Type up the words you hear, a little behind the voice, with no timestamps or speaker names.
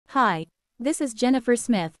Hi, this is Jennifer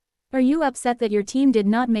Smith. Are you upset that your team did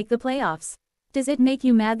not make the playoffs? Does it make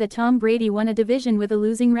you mad that Tom Brady won a division with a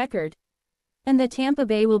losing record? And that Tampa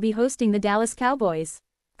Bay will be hosting the Dallas Cowboys?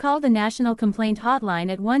 Call the National Complaint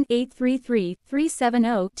Hotline at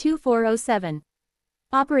 1-833-370-2407.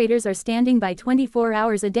 Operators are standing by 24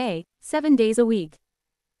 hours a day, 7 days a week.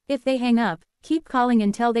 If they hang up, keep calling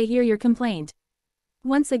until they hear your complaint.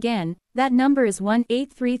 Once again, that number is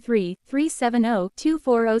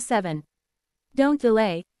 1-833-370-2407. Don't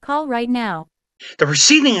delay, call right now. The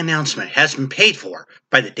preceding announcement has been paid for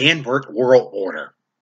by the Dan Burt World Order.